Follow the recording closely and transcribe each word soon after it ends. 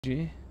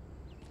G.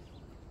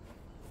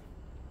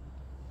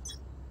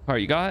 Car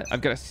you got? I've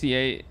got a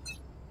C8.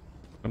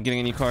 I'm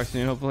getting a new car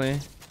soon, hopefully.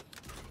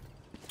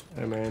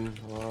 Hey man,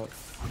 a lot.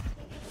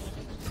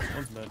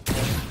 One's mid.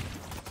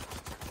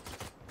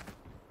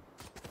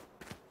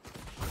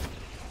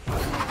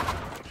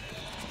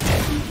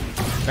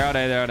 They're out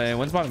A, they're out A.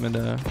 One's bottom mid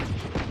though.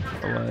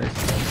 Or was.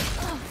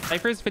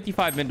 Cypher's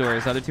 55 mid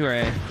doors. The other two are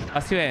A.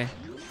 Last two A.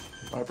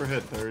 Viper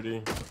hit 30.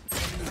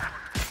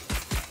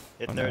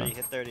 Hit 30, no.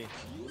 hit 30.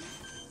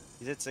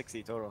 He's at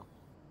 60 total.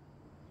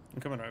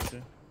 I'm coming right with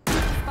you.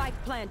 Spike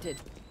planted.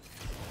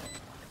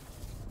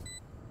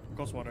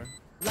 Ghost water.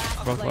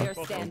 Last Both player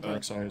left. standing.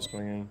 Backside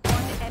swinging.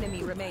 One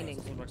enemy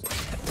remaining. One's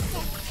backside.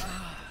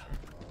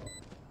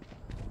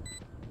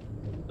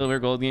 Silver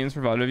gold games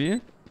for VOD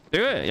review.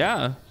 Do it,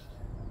 yeah.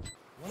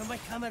 One of my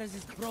cameras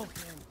is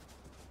broken.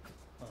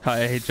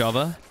 Hi, I hate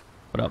Java.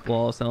 What up,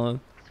 wall selling?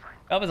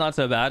 Java's not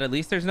so bad. At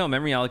least there's no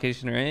memory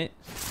allocation, right?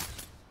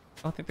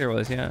 I don't think there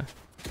was, yeah.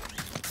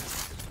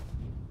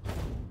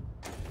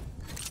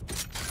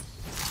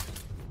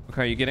 What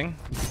car are you getting?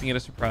 I'm keeping it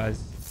a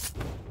surprise.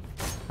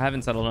 I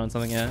haven't settled on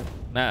something yet.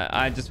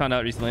 I just found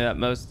out recently that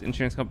most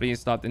insurance companies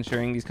stopped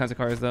insuring these kinds of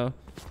cars though.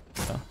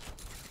 So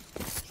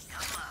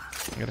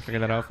I gotta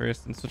figure that out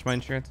first and switch my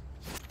insurance.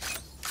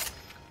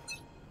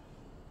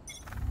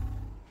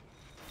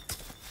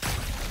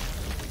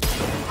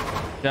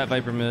 Got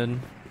Viper mid. I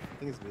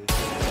think it's mid.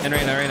 And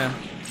Reyna.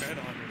 Okay, hit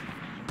 100.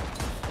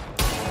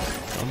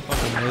 I'm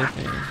fucking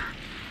whiffing.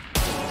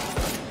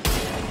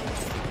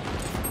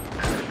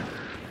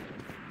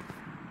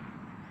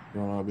 You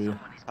wanna be?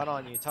 Tunnel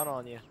on you, tunnel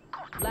on you.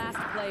 Last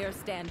player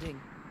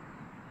standing.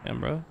 Damn,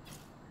 bro.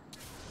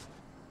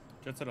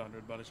 Jett's at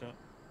 100, body shot.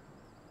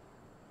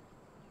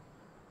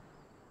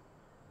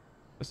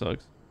 This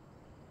sucks.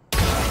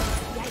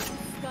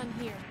 Yikes, gun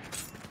here.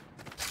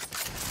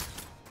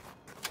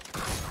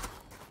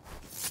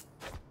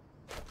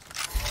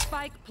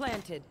 Spike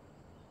planted.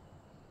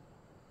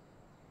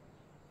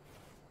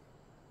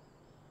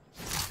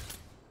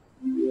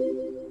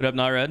 What up,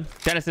 not red?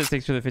 Genesis,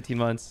 thanks for the 15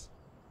 months.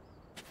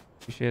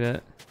 Appreciate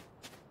it.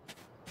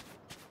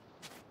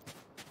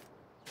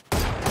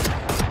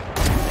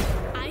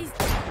 Eyes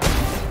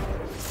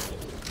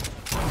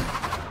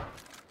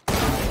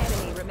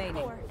enemy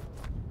remaining.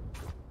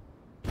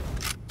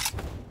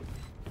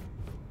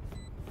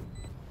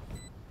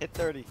 Hit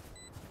 30.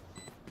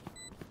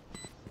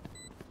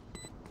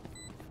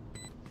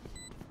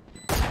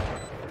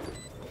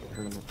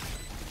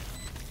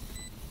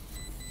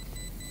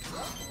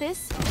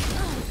 This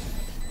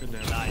Good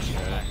damn. Nice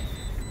try.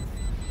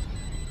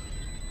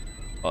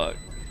 Fuck.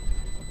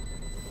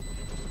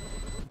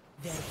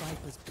 Their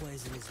Viper's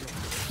poison is not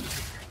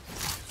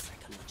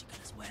psychological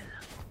as well.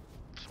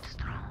 Keep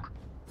strong.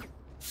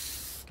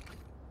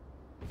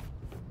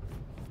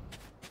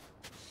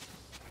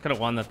 Could have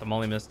won that the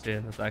molly missed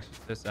too. That's actually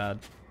so sad.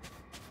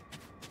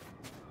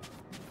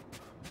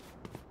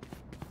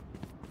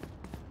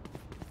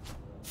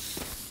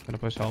 Gonna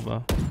push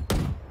elbow.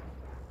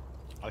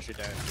 I'll shoot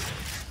there.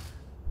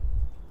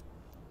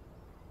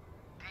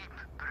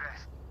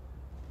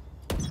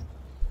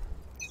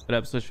 What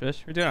up, Switch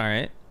Fish? We're doing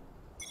alright.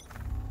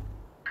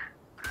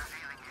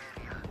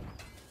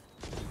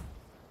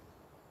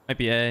 Might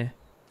be A.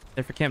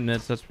 They're for cam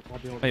nits, so that's...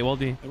 Wait, will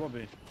be. It won't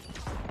be.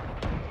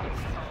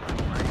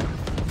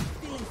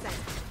 feeling set.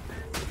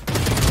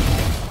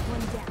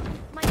 One down.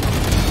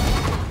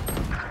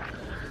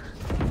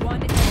 One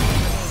enemy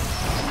remaining.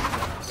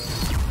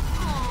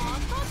 Aw,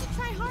 thought to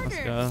try harder.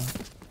 Let's go.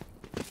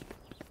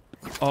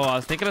 Oh, I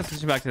was thinking of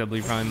switching back to the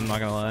blue prime, I'm not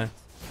gonna lie.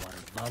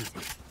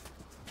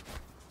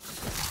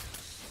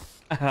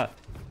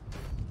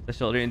 The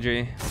shoulder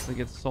injury hopefully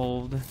gets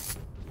solved.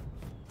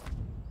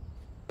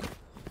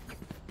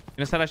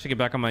 I said I should get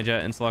back on my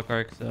jet and Slock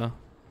arc, so what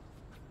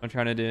I'm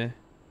trying to do.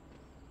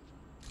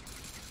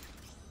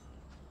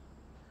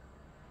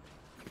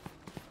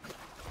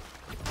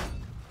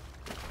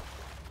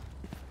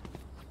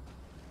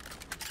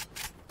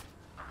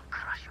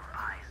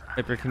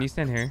 Viper, can you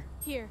stand here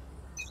Here.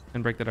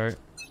 and break the dart?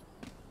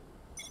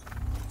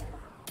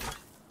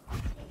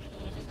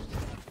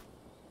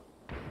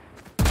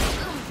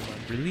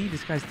 Really?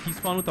 This guy's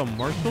T-spawn with a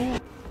Marshall?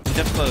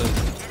 Just close.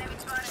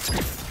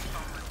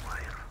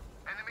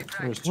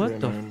 What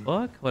the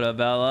fuck? What up,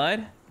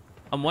 Valide?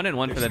 I'm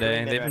 1-1 for the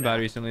day. They've been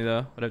bad recently,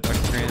 though. What up,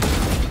 Dr. Grant?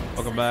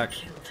 Welcome back.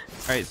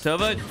 All right,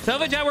 Silva,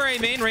 Jett, we're A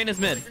main. Reyna's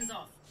mid.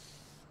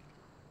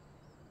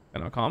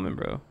 Got no common,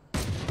 bro.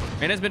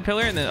 Reyna's mid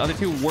pillar, and the other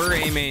two were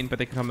A main, but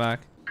they can come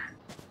back.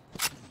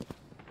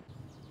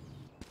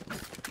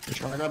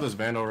 I got this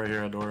vandal right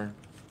here at door.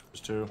 There's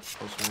two.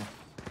 Close to me.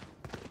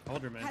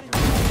 Hold your man.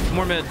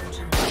 More mid.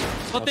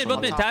 Both mid,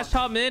 both mid. Dash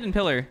top mid and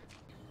pillar.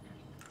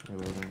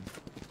 Reloading.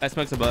 That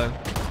smokes above.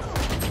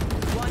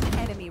 One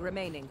enemy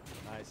remaining.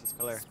 Nice, he's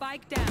pillar.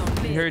 Spike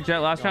down. You heard Jet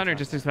last round or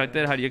just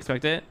expected? How do you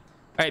expect it?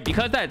 All right,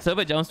 because that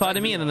Silva jump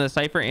spotted me and then the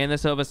Cypher and the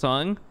Silva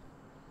sung.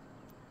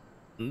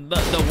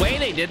 The way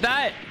they did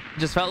that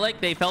just felt like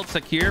they felt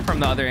secure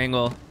from the other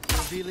angle.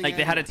 Like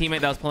they had a teammate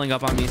that was pulling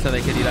up on me so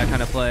they could do that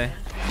kind of play.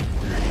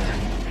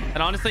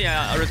 And honestly,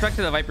 yeah, respect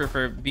to the Viper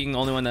for being the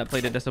only one that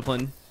played a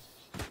discipline.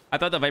 I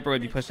thought the Viper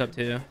would be pushed up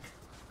too.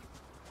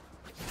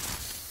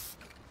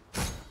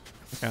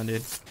 Found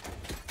dude.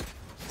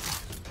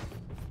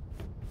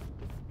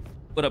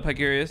 What up,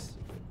 Hycurious?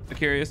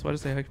 Hycurious, what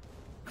did I say?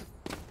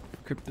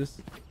 Cryptus.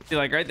 See,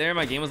 like right there,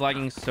 my game was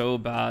lagging so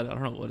bad. I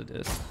don't know what it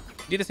is.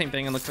 Do the same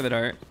thing and look for the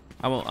dart.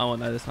 I won't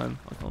die this time.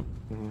 I'll kill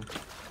him.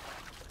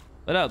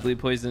 Let out bleed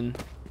poison.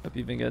 Hope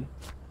you've been good.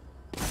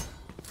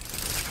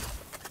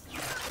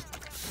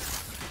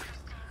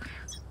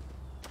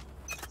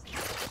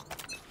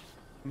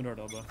 I'm in our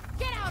elbow.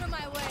 Get out of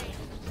my way.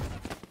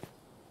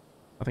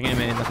 Nothing I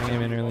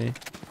made early.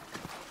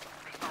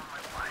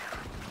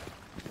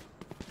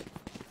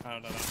 I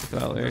don't know.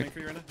 Valor. Running for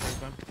you right now. That's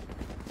fine.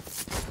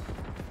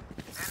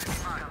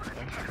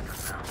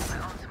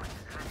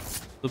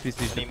 Blue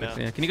PC should Any fix mount.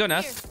 it. Can you go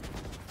nest?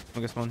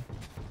 I'll guess one.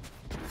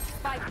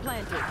 Spike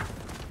planted.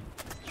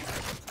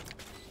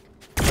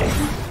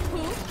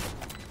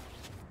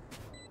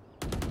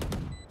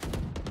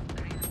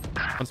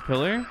 One's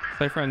pillar.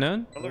 Cypher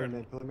unknown. Pillar.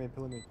 Pillar main.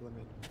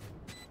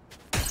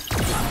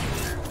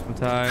 I'm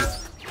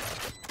tagged.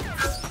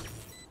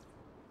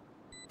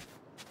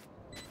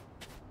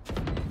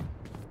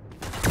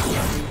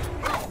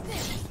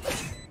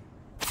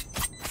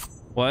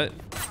 What?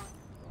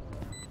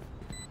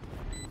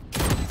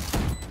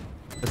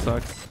 This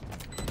sucks.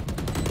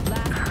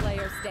 Last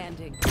player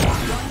standing.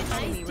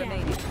 One enemy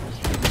remaining.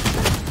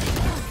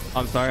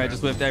 I'm sorry, I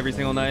just whipped every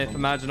single knife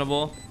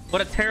imaginable.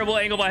 What a terrible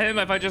angle by him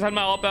if I just had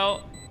my ult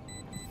out.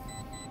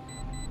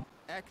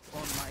 Act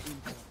on my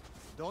info.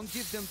 Don't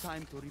give them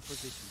time to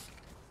reposition.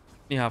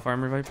 Need half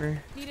armor,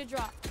 Viper. Need a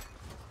drop.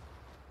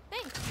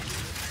 Thanks.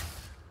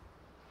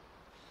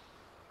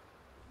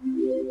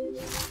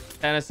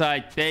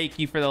 Genocide, thank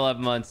you for the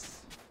 11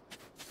 months.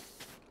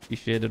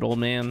 Appreciate it, old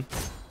man.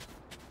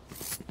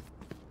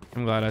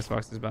 I'm glad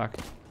Icebox is back.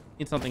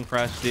 Need something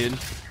fresh, dude.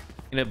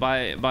 Need to buy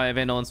a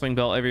Vandal and swing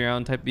belt every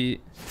round type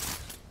beat.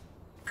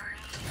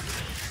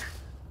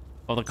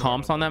 Oh, the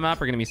comps on that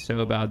map are gonna be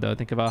so bad though.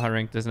 Think about how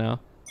ranked it is now.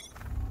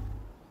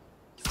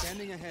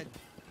 Standing ahead.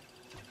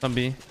 Some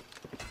B.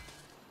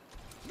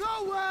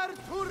 Nowhere to I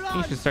think run.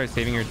 you should start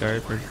saving your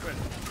dart for. It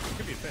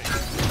could be fake.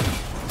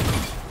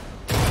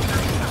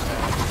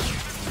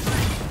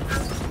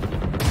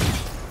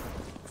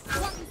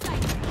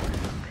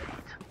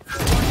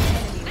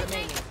 Enemy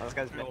remaining. Oh, this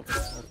guy's mid. Ult it.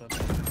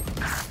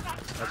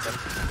 That's it.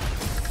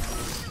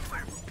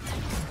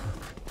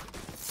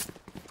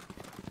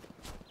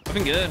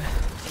 Looking good.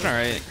 All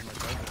right.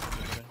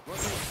 What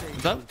they say?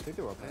 What's up?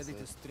 Ready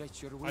to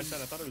stretch your I wings.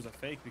 said I thought it was a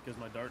fake because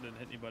my dart didn't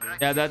hit anybody.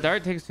 Yeah, that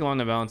dart takes too long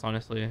to bounce.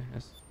 Honestly,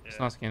 it's Yeah.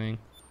 not scanning.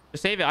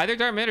 Just save it. Either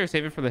dart mid or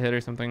save it for the hit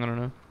or something. I don't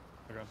know.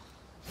 Okay.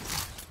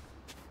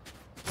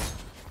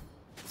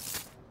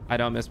 I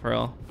don't miss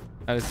Pearl.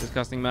 That is a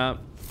disgusting map.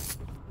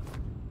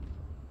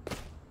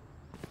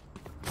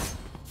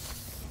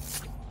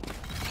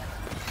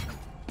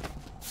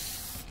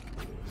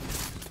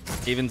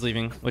 Haven's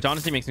leaving, which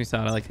honestly makes me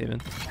sad. I like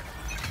Haven.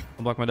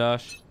 I'll block my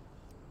dash.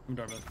 I'm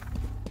dart mid.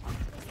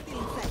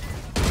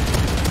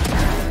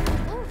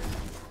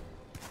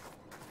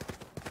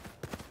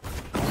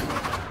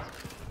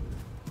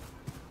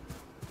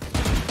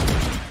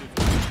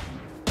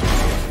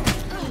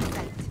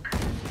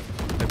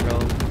 Hey,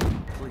 Pearl.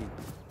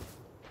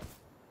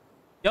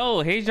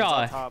 Yo, hey,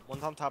 Jaw.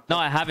 One's on top. No,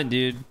 I haven't,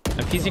 dude.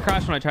 My PC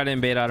crashed when I tried to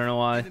invade. I don't know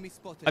why. Enemy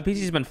spotted. My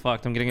PC's been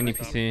fucked. I'm getting a new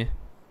PC.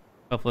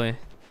 Hopefully.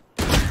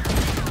 I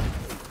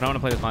don't want to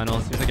play the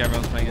finals. Seems like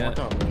everyone's playing it.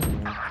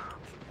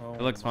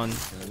 It looks fun.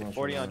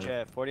 40 on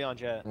Jet. 40 on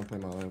Jet. I'll play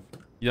my life.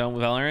 You done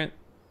with Valorant?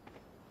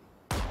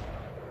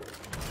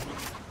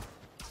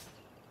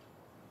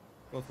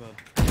 Both mid.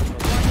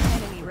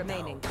 One enemy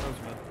remaining. Both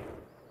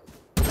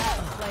mid.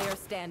 Last player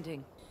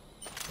standing.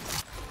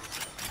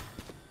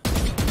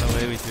 No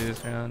way we do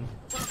this round.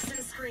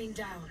 Toxin screen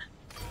down.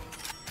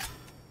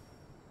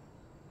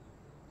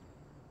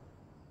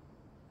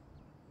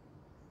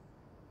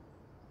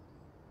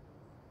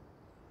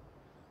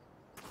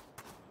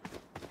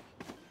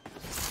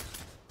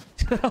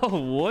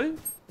 What?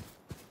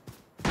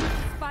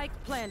 Spike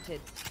planted.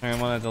 Alright,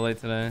 I'm on that delay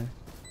today.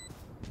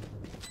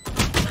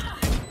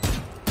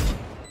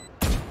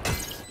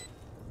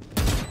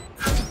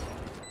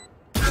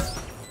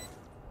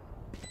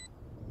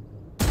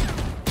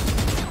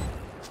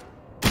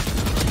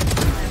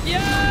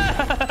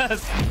 Yes!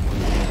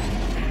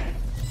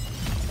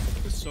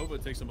 This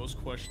Sova takes the most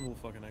questionable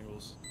fucking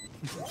angles.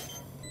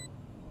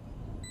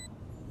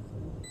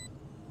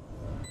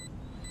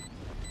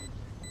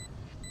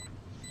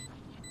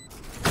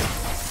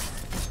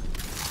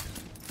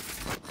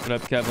 What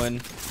up,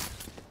 Kevin?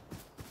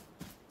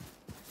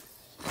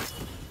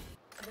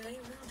 They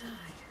will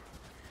die.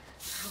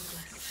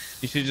 Hopeless.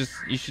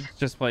 You should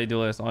just play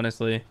duelist,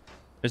 honestly.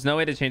 There's no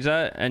way to change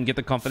that and get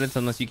the confidence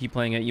unless you keep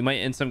playing it. You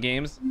might in some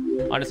games.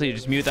 Honestly, you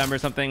just mute them or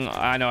something.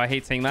 I know I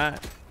hate saying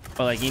that,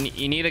 but like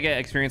you need to get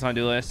experience on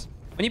duelist.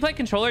 when you play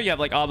controller, you have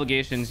like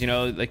obligations, you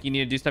know, like you need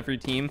to do stuff for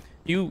your team.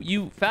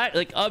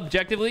 Like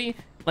objectively,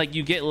 like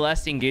you get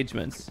less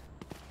engagements.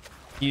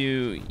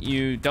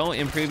 You don't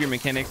improve your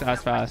mechanics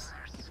as fast.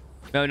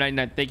 No,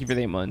 thank you for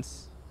the 8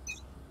 months.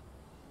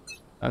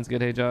 Sounds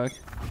good. Hey, Jog.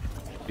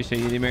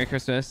 Appreciate you. Merry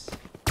Christmas.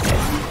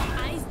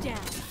 Eyes down.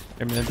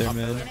 They're mid.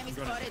 Enemy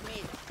spotted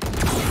mid.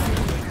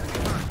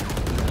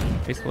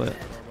 They split.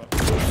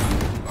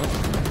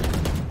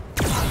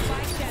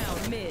 Spike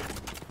down mid.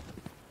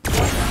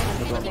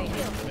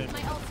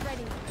 My ult's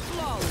ready.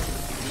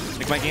 Flawless.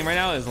 Like my game right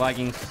now is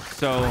lagging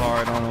so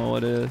hard. I don't know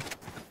what it is.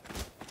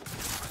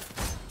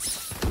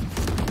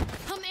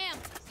 I'm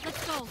amped.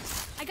 Let's go.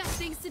 I got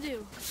things to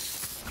do.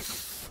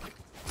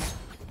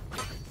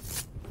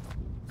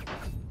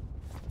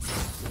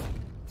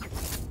 I'm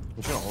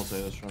just gonna ult A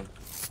this round.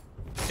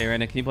 Hey,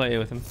 Randa, can you play A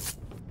with him?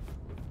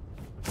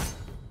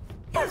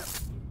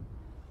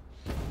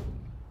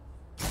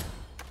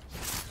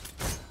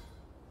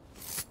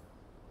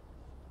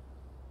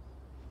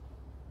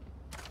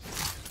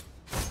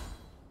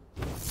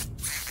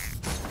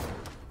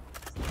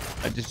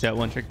 I just jet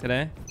one trick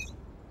today.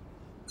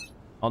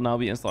 I'll now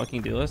be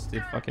installing duelist.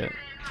 Dude, fuck it.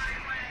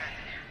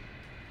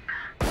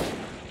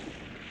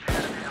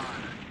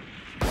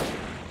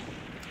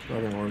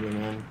 Starting orbit,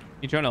 man.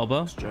 You throw an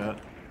elbow? It's Jet.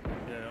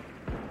 Yeah.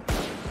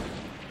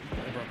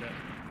 I broke it.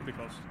 Pretty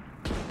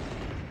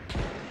close.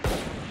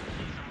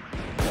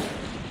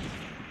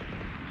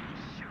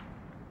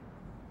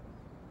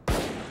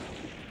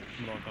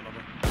 I'm going on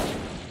over.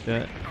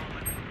 Jet.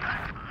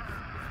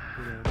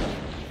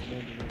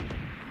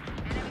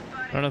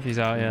 I don't know if he's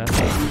out yet.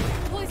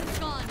 Poison's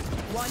gone.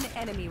 One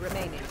enemy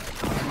remaining.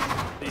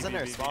 He's in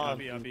there, spawn.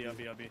 B. You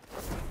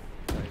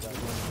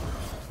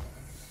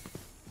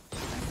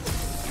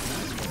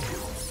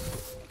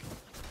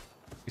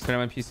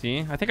started on my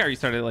PC? I think I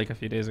restarted it like a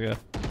few days ago.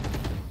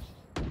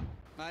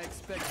 I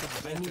expected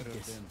better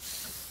of them.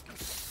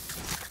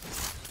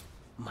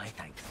 My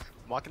thanks.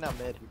 Walking out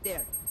mid.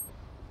 There.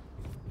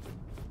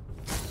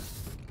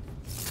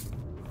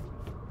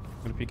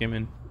 What if you came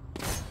in?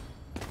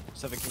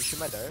 Seven, can you shoot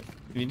my dart?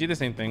 Can you do the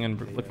same thing and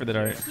look for the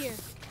dart? Here.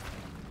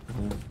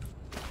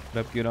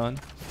 Put up good on.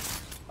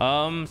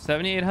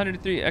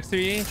 7803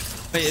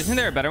 X3. Wait, isn't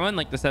there a better one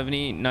like the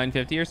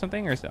 7950 or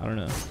something? Or I don't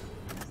know.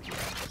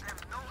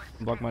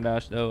 Block my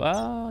dash though.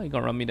 Ah, you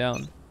gonna run me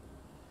down.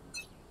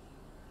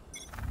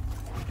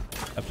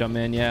 Up jump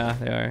in, yeah,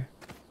 they are.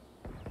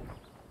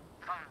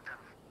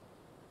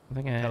 I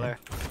think I Color.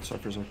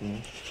 Cypher's looking in.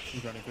 I'm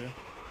running for you.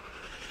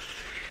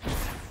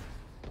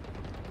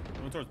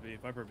 I'm going towards B.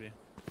 Viper B.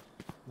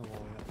 No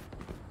wall yet.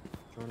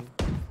 Joining.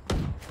 Turn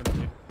B.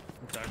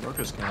 I'm tagged. Broke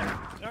his cannon.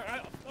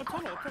 Up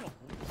tunnel.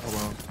 Oh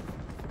well.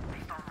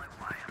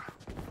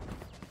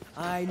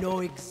 I know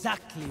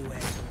exactly where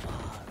you are.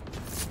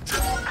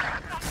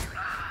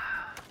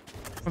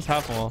 What's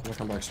half wall? I'm gonna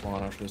come back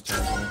spawn after this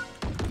time.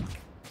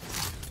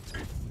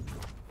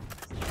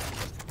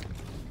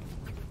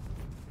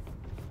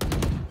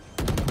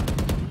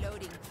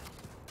 Loading.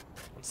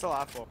 I'm still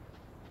half full.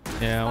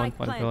 Yeah, one Spike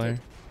point planted. pillar.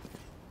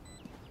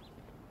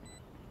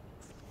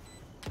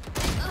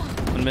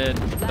 One mid.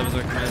 That was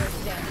working mid.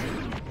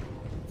 Standing.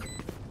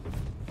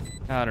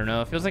 I don't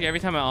know. It feels like every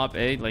time I op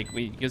A, like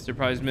we get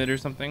surprised mid or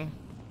something.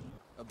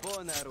 A bow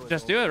and arrow is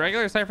Just do all- it.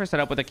 Regular Cypher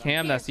setup with a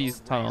cam that sees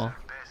tunnel.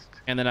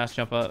 And then us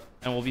jump up.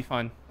 And we'll be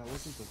fine. That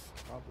wasn't the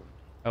problem.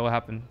 Oh, what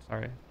happened?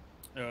 Sorry.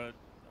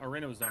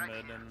 Arena was down mid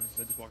and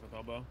they just walked with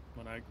elbow.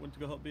 When I went to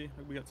go help B,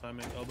 we got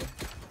timing elbow.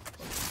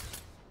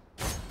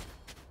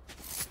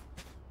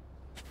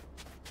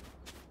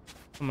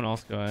 Someone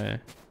else go A.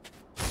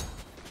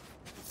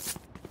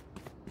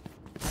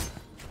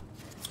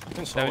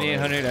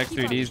 7800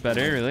 X3D is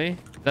better, really? Is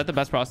that the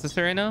best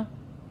processor right now?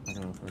 I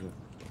can afford it.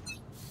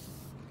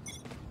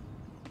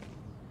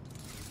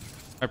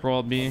 Hyper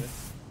wall B.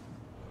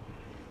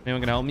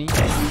 Anyone can help me?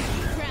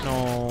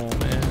 No,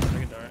 man. I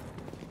can dart.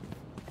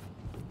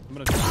 I'm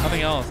gonna.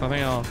 Nothing else. Nothing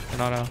else. We're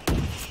not out. I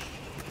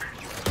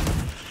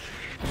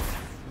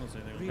don't see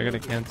anything. They're gonna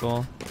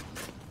cancel.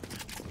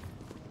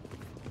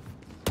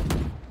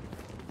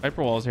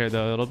 Hyper wall's here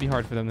though. It'll be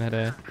hard for them to hit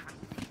A.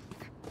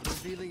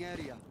 Revealing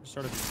area.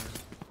 Started B.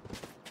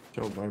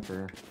 Kill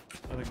Viper.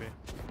 I think B.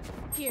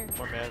 Here.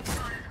 More mid.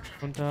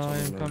 Don't die.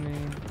 I'm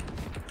coming.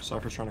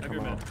 Cypher's trying to Have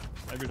your come mid. out.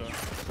 Have your dart.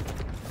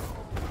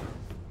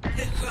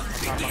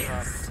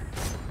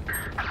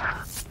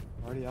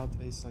 Already out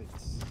to A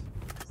sites.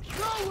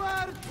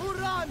 Nowhere to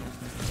run! I'm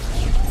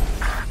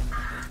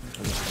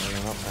just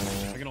starting up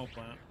planning I it. can ult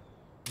plant.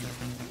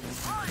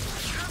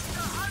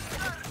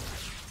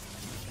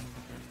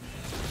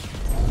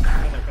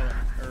 Color.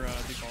 Or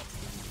default.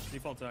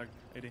 Default tag.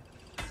 80.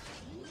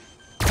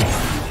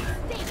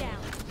 Stay down.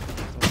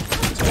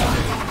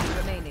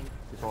 Remaining.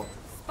 Default.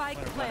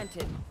 Spike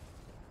planted.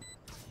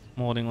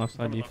 I'm holding left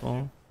side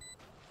default.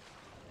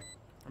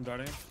 I'm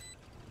darting.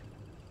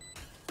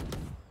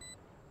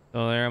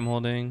 So there, I'm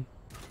holding.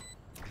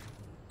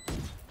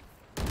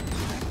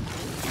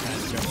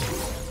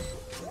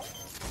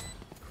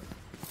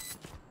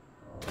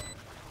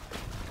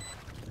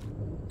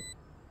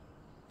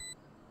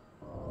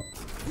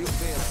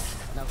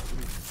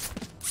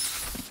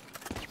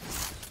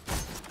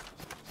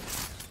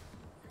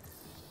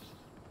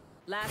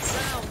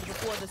 Last round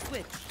before the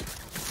switch.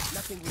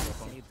 Nothing will be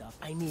saved up.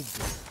 I need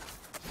this.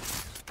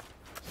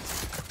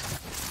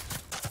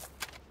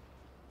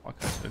 Fuck,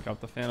 I should have dropped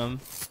the Phantom.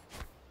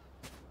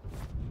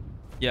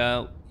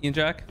 Yeah, Ian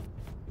Jack.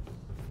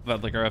 I've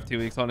had like a rough 2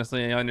 weeks,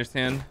 honestly. I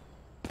understand.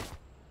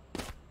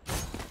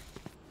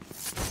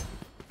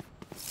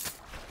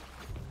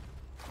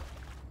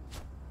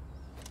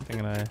 I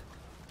think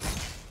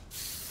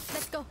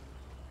Let's go.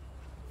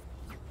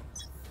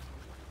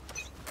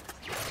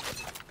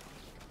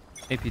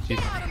 APG.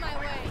 Out of my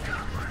way.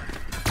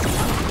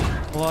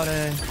 What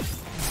a.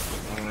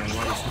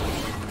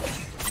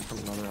 From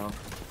another out.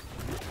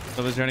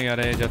 So was running out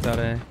A, Jett's out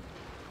A.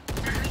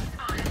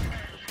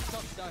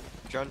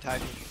 Drone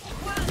tagging.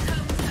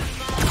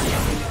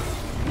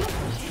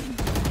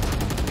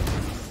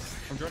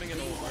 I'm droning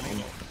in ult, running in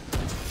ult.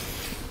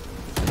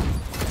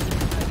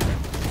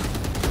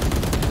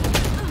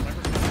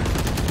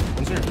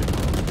 One's here.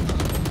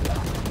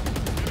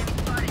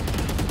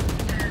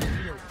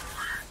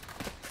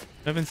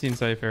 I haven't seen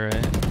Cypher,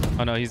 right?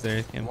 Oh no, he's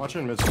there. I'm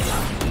watching mid. Hold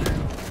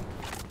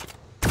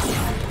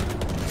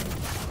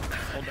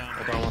down.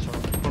 Hold on, watch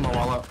out. Put my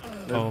wall up.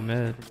 Oh,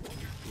 mid. I'm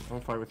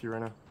gonna fight with you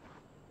right now.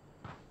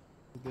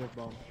 I'm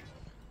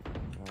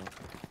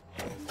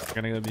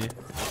gonna go B.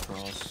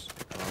 Cross.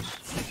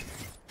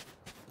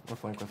 I'll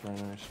flank with right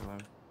now.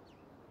 Survive.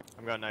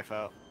 I'm going knife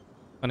out.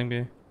 Hunting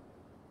B.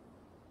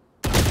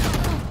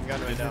 I'm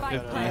going right down.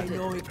 Fifty. I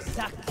know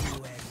exactly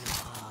where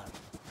you are.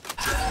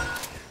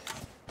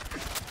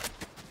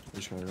 I'm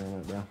just gonna run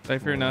it, bro.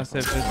 Cypher now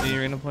set 50,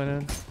 Reyna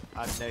pointed.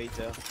 I know you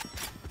too.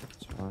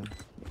 It's fine.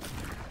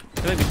 I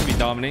feel like we should be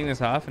dominating this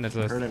half, and it's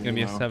Hurt him gonna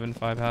be a now.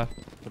 7-5 half.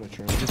 Put a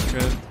trip. Just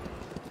trip.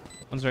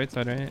 One's right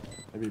side, right?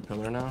 Maybe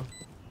pillar now.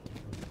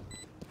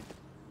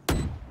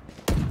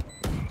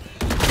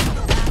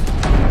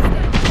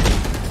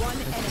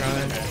 One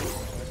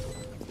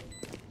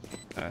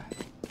enemy.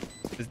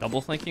 This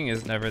double flanking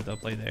is never the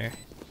play there.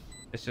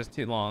 It's just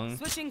too long.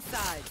 Switching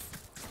sides.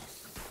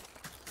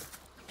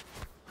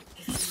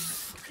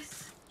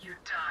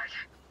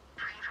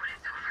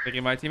 Like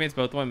if my teammates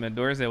both went mid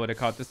doors, they would have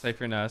caught the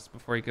Cypher nest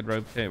before he could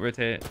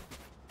rotate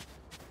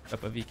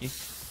up a Viki.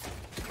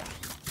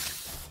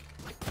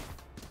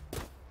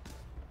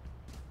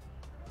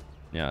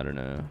 Yeah, I don't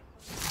know.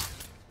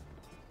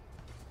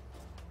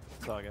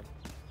 It's all good.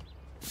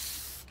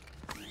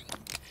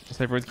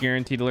 Cypher was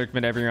guaranteed to lurk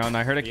mid every round.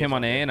 I heard a Kim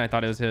on A and I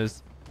thought it was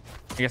his.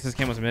 I guess his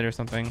Kim was mid or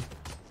something.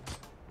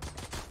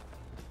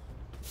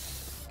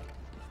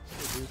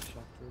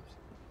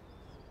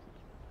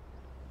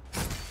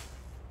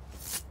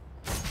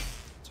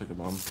 Took a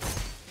bomb.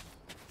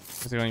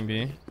 Is it going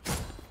B?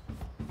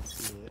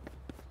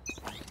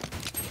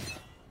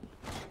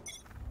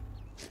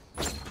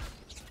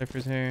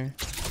 Cypher's here.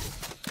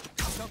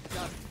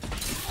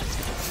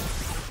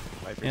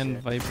 Viper's And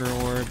here. Viper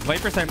ward.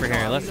 Viper Cypher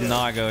here. Let's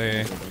not go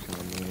here. Go back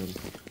on the mid.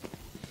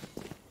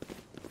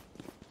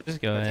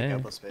 Just go Take A.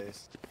 up a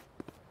space.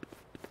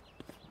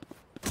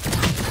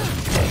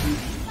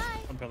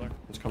 I'm pillar.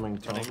 It's coming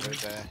top. Running right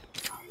there.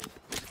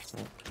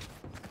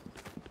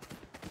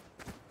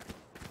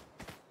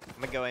 I'm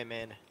gonna go A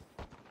main.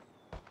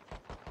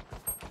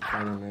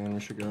 Fire man, we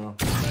should go.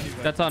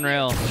 That's on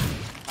rail.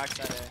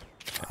 Backside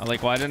A.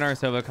 Like, why didn't our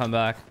Sova come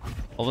back?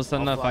 All of a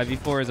sudden, a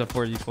 5v4 is a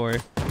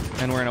 4v4,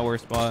 and we're in a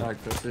worse spot. Back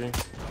 50.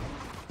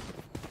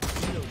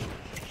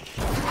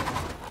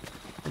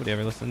 Nobody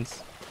ever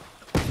listens.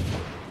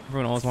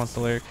 Everyone always wants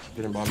to lurk.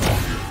 Getting bomb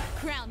back.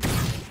 Crown.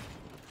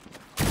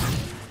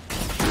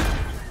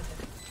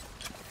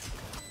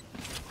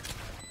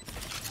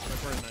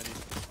 We're at 90.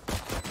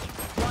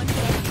 One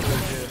enemy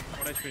remaining.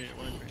 1 HP,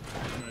 1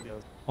 HP. 90.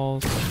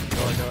 Balls.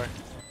 Door.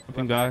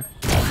 Looking back.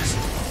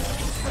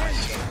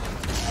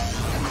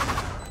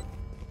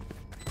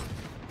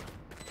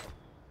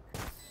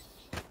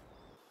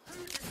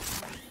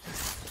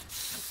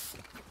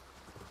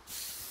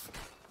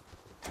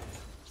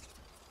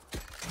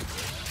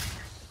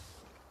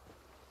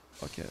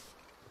 Fuck it.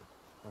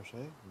 Marche?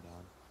 I'm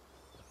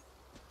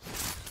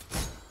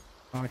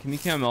down. Can you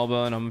cam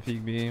elbow and I'm gonna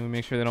peek B? We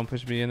make sure they don't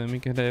push B and then we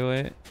can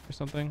dilate or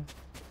something.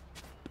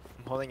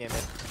 I'm holding A mid. I'm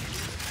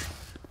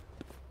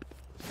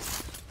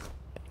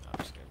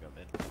just gonna go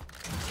mid.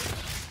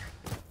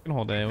 We can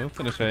hold A. We'll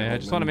finish A. I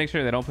just want to make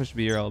sure they don't push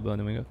B or elbow and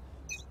then we go.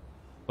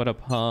 What up,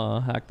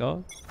 huh? Hack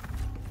dog.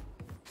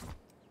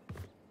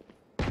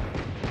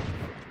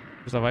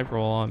 There's a Viper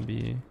wall on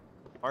B.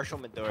 Marshall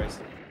mid doors.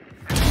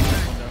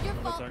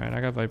 Alright, I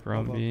got Viper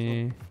on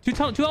B. Two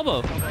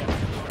elbow.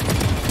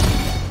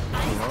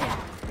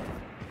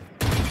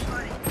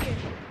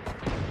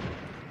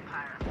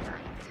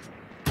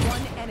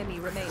 One enemy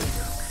remaining.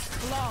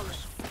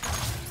 Flawless.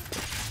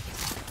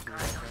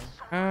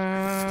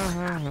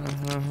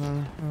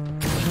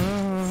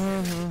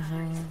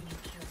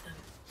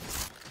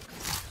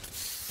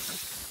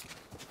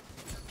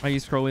 I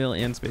use scroll wheel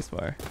and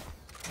spacebar.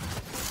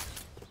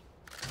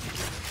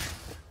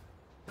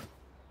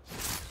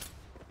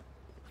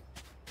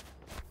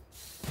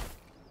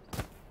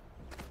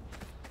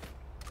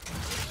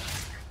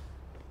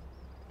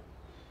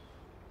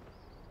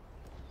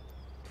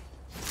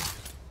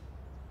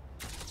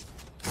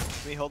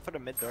 Can we hold for the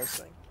mid door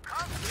swing?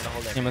 I'm gonna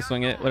hold it. I'm gonna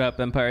swing it. What up,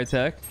 Empire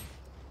Tech?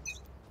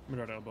 I'm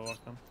gonna elbow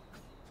walk them.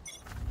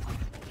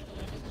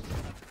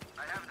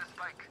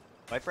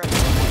 Viper has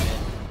mid.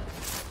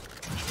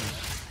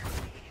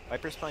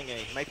 Viper's playing A.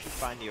 He might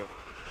find you.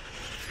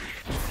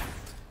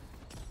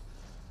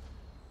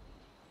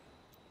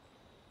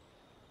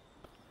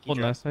 Hold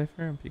nice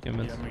Cypher. I'm peeking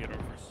Yeah, mid. I'm gonna get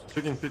over first.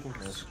 Picking.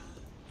 Yes.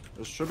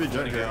 There should be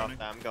Jet here.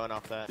 I'm going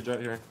off that. Jet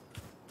here.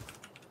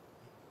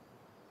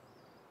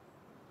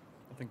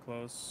 Nothing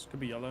close. Could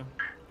be yellow.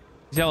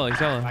 He's yellow. He's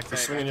yellow. Back He's side.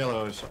 swinging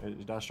yellow.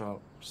 He dashed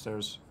out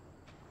stairs.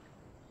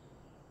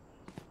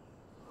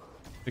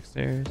 Big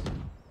stairs.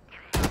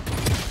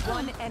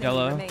 One enemy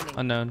Yellow. remaining.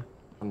 Unknown.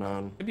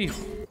 Unknown. Could be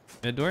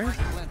mid door.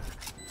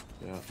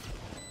 Yeah.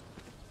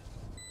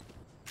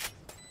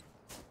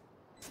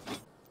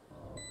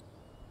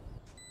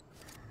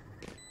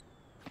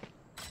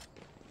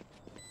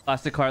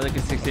 Classic car like a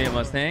 68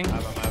 Mustang.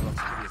 I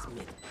have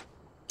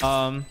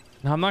him.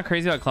 No, I'm not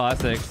crazy about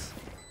classics.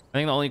 I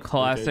think the only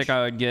classic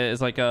I would get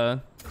is like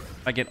an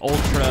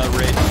ultra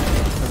rich,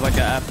 it's like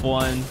a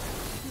F1.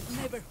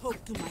 Never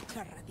hope to match a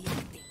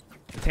radiante.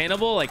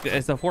 Attainable, like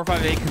is the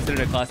 458 considered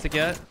a classic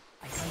yet?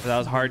 So that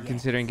was hard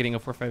considering getting a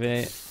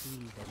 458. See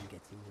them getting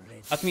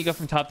ready. How can you go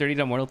from top 30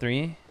 to Immortal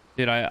 3?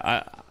 Dude,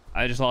 I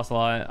just lost a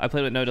lot. I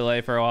played with no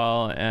delay for a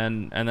while,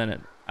 and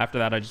then after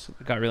that I just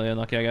got really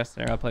unlucky, I guess.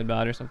 There, I played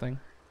bad or something.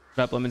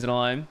 Up lemons in a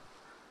lime.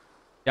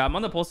 Yeah, I'm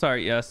on the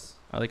Pulsar. Yes,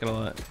 I like it a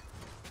lot.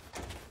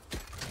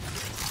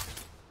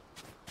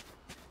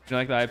 You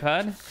like the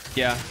iPad?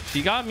 Yeah,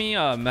 she got me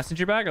a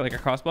messenger bag or like a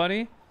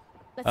crossbody,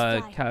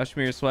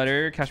 cashmere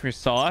sweater, cashmere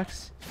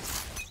socks,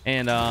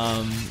 and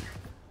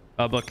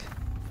a book.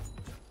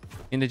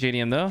 Into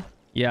JDM though.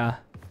 Yeah,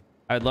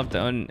 I'd love to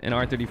own an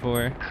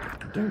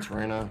R34 Thanks,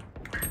 Reyna.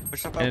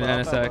 Push up and an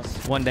elbow, elbow.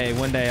 NSX. One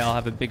day I'll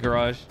have a big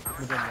garage.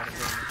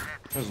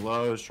 He was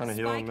low. He was trying to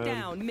heal him Spike mid.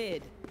 down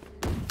mid.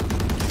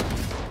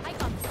 I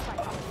got the spike.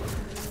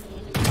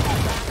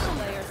 Last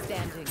player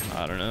standing.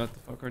 I don't know what the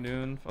fuck we're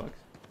doing. Fuck.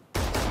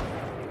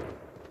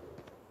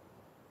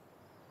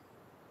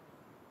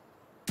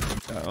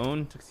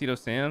 Own Tuxedo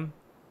Sam.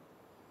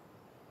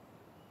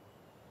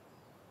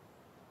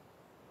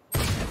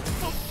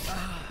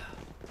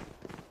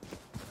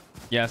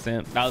 Yeah,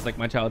 Sam. That was like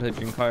my childhood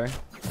dream car.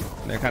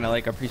 They're kind of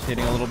like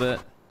appreciating a little bit.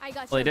 I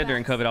got Well, they your did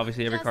during back. COVID.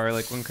 Obviously, every Just, car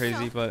like went you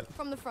crazy, know, but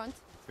from the front.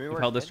 We we've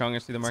work held the mid.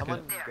 strongest through the market.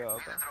 Someone go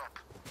open.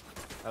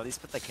 At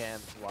least put the cam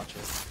to watch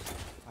it.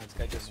 This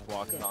guy just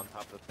walking on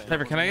top of the thing.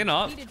 Cypher, can I get an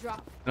op? Need a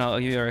drop. And I'll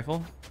give you a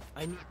rifle.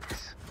 I need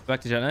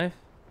Back to jet knife.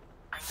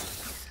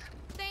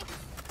 Thanks.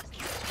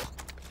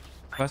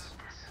 Request.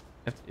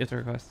 You have to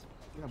request.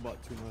 I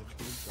bought too much.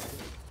 Can you drop it?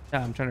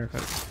 Yeah, I'm trying to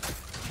request.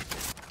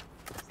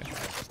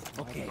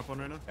 Okay, Up one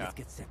right now. Yeah. let's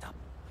get set up.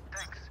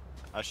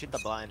 I'll shoot the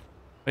blind.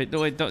 Wait, no,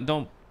 wait,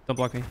 don't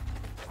block me.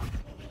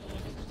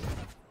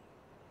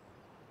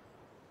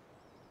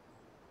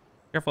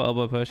 Careful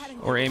elbow push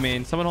or A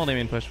main. Someone hold A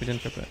main push. We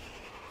didn't trip it.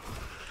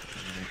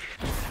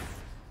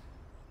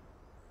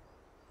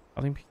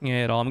 I think peeking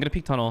A at all. I'm gonna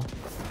peek tunnel.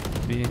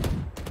 B.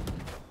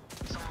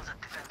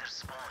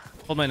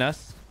 Hold my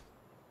nest.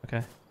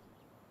 Okay.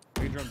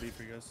 We can drum B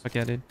for you guys.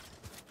 Okay, dude.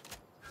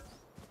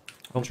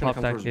 Don't I'm trying pop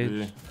to come that towards cage.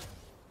 B.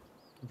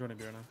 I'm joining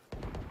B right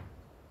now.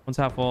 One's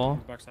half wall.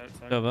 Backside.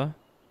 Sova.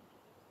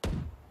 I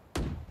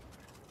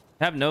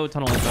have no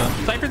tunnel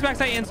info. Cypher's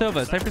backside and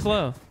Sova. Cypher's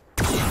low.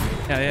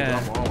 Yeah.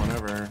 Drop wall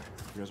whenever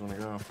you guys want to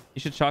go. You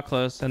should shot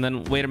close and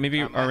then wait.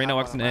 Maybe I'm- I Arena have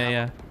walks one, in I A. have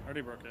Yeah. I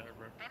already broke it.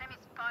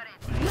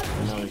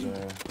 I know he's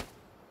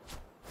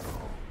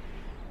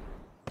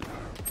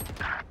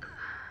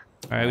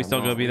All right, we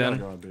still go B then.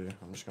 Go B.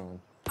 I'm just going.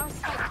 Our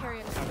spike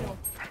carrier is cool.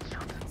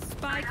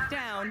 Spike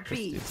down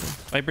B.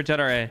 Viper jet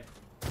or A.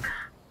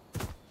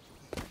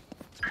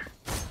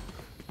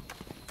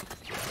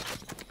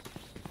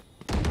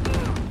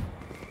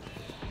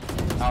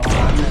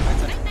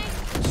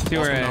 Two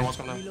or A. What's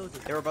going on?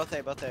 Reloaded. They were both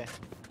A, both A.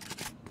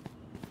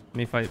 Let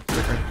me fight.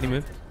 Viper, can you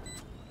move?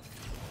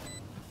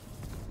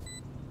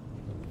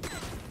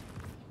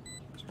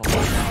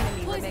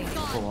 Enemy Poison remaining.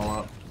 Pull gone. wall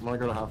up. I'm gonna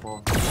go to half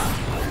wall.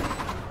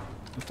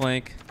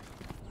 Flank.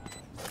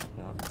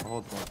 Yeah, I'll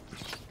hold that.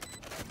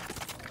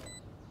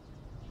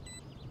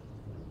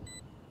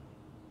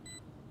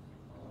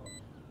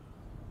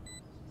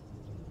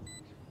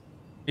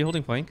 Are you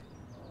holding flank?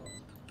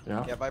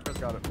 Yeah, Yeah, Viper's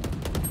got it.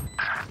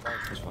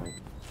 that's fine.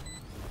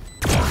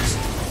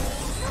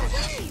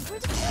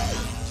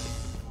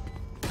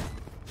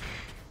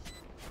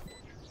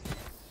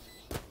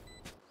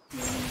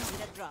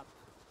 Need a drop.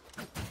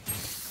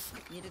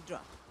 Need a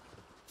drop.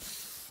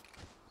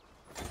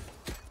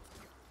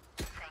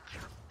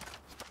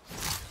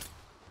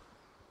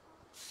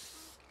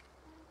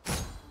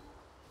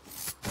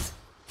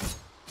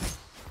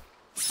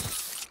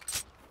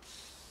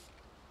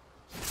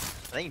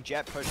 I think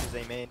Jet pushes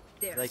A main.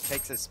 He, like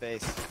takes his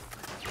space.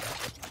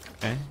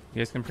 Okay. You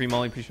guys can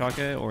pre-molly, pre-shock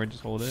it, or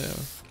just hold it.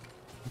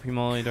 Or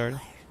pre-molly dart.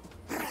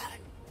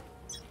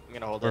 I'm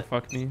gonna hold Or it.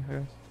 fuck me, I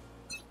guess.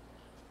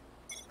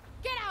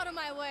 Get out of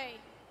my way.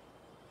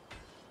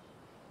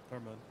 Far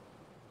mid.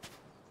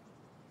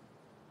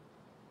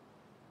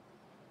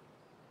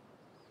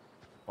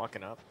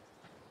 Walking up.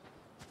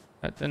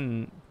 That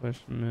didn't push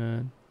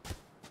mid. I'm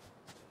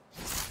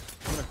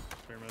gonna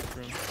clear mid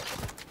room.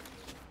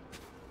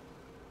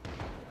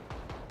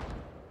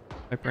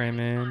 Viper aim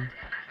in.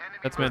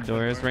 That's mid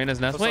doors. Reyna's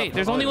nest. What's Wait, up?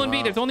 there's only one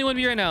B. There's only one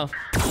B right now.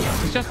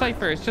 It's just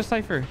Cypher. It's just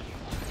Cypher.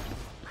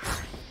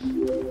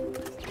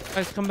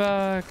 Guys, come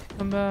back.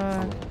 Come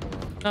back.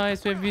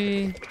 Nice,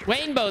 baby.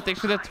 Rainbow, thanks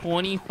for the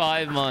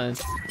 25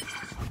 months.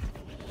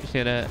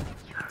 Appreciate it.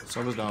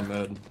 Someone's down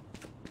mid.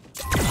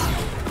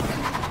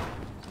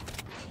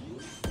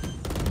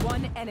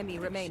 One enemy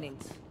remaining.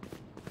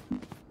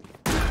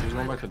 He's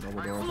going back to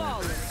double door.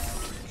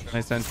 Flawless.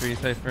 Nice entry,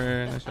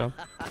 Cypher. Nice job.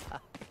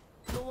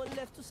 No one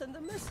left to send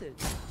a message.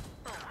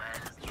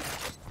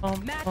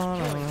 Match No,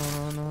 point.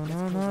 no, no,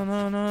 no, no,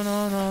 no, no, no,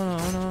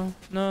 no,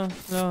 no,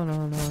 no,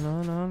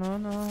 no, no, no,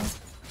 no.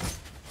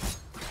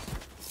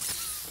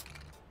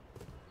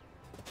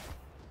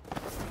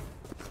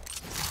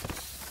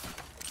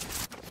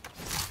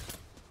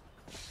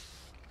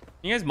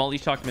 You guys molly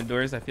shock mid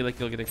doors. I feel like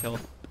you'll get a kill.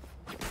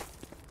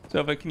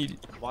 Sova, can you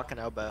Walking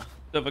elbow.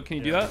 Sova, can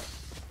you do that?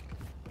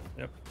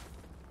 Yep.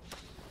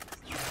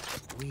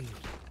 We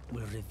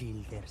will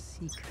reveal their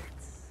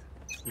secrets.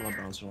 I'm not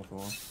bouncing off the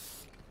wall.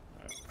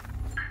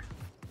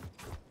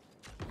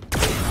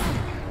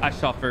 I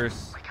shot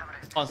first.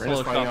 On Reyna's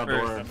slow fighting shot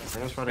outdoor. first.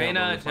 Reyna's fighting Reyna,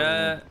 outdoor.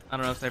 Jett. I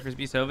don't know if Cypher's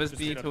B. Sova's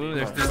B. Just Two.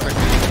 get There's up. three towards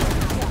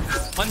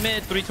B. One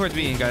mid, three towards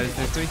B, guys.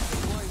 There's three.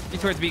 Three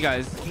towards B,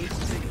 guys. We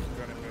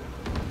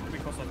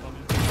cross up on me.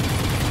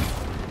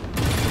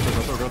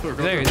 Go through. He's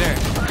there, he's there.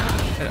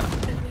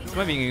 Am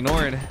I being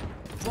ignored?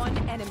 One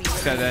enemy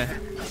This guy's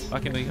remaining. there.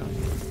 Fucking we go.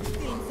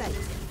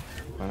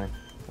 Flanking.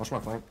 Watch my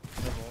flank.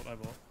 I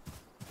vault.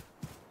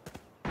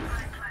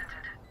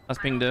 That's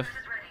ping diff.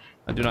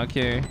 I do not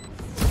care.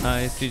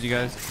 Nice, GG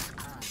guys.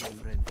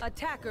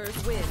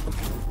 Attackers win.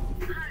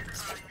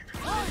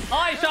 Oh,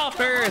 I shot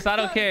first. I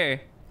don't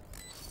care.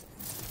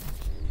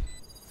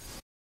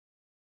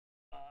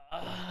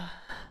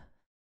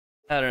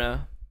 I don't know.